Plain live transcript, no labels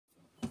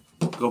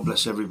God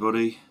bless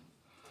everybody.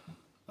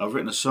 I've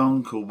written a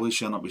song called We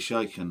Shall Not Be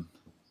Shaken.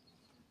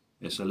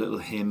 It's a little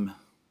hymn.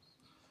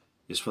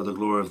 It's for the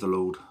glory of the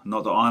Lord.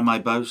 Not that I may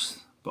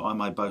boast, but I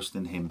may boast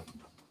in Him.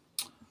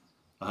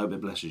 I hope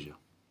it blesses you.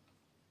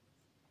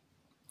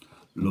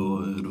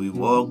 Lord, we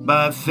walk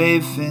by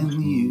faith in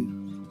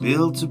You,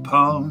 built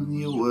upon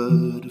Your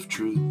word of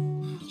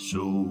truth.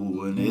 So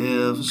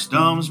whenever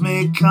storms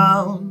may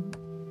come,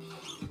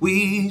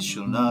 we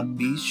shall not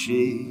be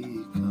shaken.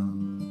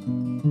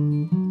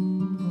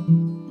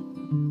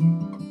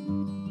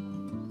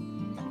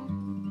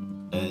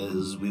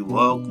 As we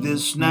walk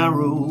this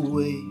narrow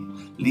way,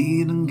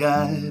 lead and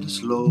guide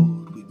us,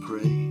 Lord, we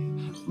pray.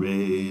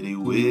 Ready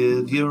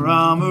with Your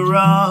armour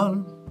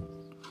on,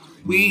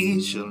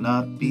 we shall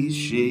not be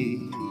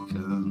shaken.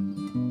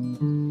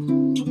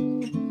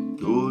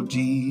 Lord,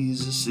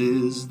 Jesus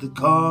is the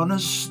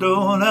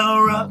cornerstone,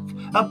 our rock,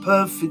 our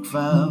perfect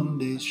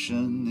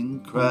foundation. In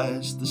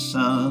Christ the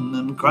Son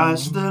and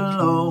Christ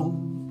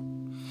alone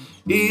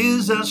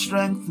is our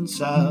strength and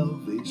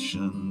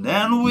salvation,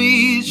 and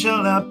we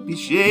shall not be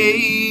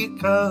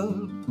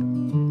shaken.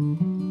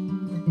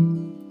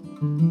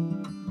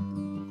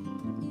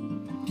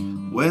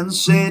 When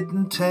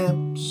Satan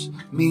tempts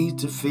me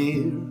to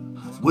fear,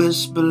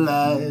 whisper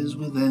lies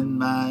within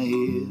my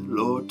ear.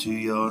 Lord, to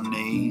Your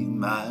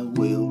name I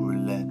will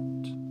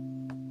relent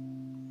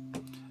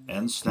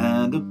and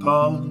stand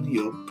upon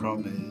Your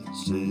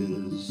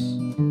promises.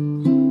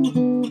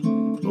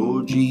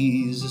 Lord,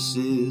 Jesus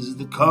is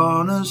the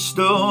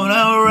cornerstone,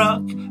 our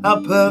rock,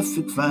 our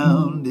perfect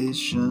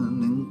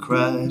foundation. In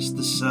Christ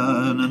the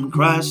Son and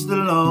Christ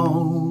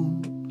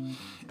alone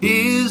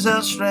is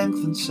our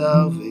strength and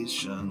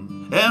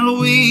salvation, and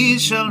we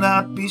shall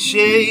not be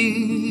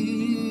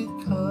shaken.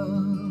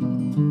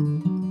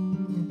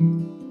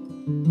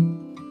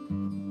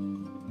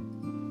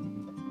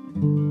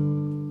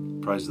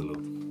 Praise the Lord.